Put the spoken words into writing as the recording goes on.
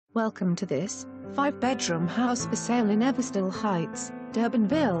Welcome to this 5-bedroom house for sale in Eversdal Heights,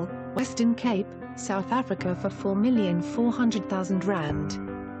 Durbanville, Western Cape, South Africa for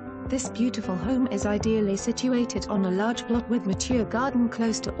R4,400,000. This beautiful home is ideally situated on a large plot with mature garden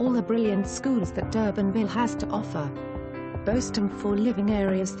close to all the brilliant schools that Durbanville has to offer. Boasting 4 living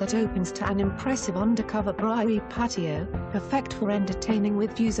areas that opens to an impressive undercover braai patio, perfect for entertaining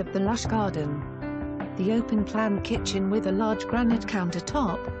with views of the lush garden. The open-plan kitchen with a large granite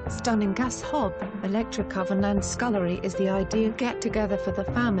countertop, stunning gas hob, electric oven and scullery is the ideal get-together for the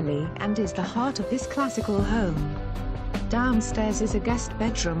family and is the heart of this classical home. Downstairs is a guest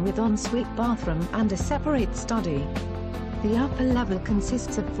bedroom with ensuite bathroom and a separate study. The upper level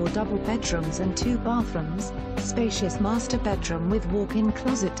consists of 4 double bedrooms and 2 bathrooms, spacious master bedroom with walk-in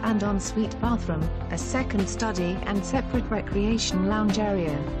closet and ensuite bathroom, a second study and separate recreation lounge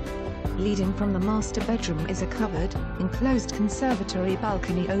area. Leading from the master bedroom is a covered, enclosed conservatory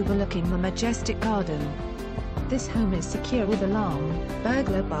balcony overlooking the majestic garden. This home is secure with alarm,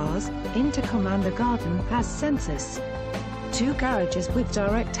 burglar bars, intercom and the garden pass census. 2 garages with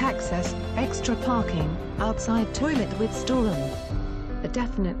direct access, extra parking, outside toilet with storeroom. A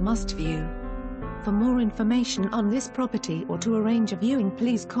definite must-view. For more information on this property or to arrange a viewing,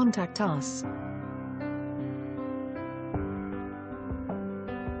 please contact us.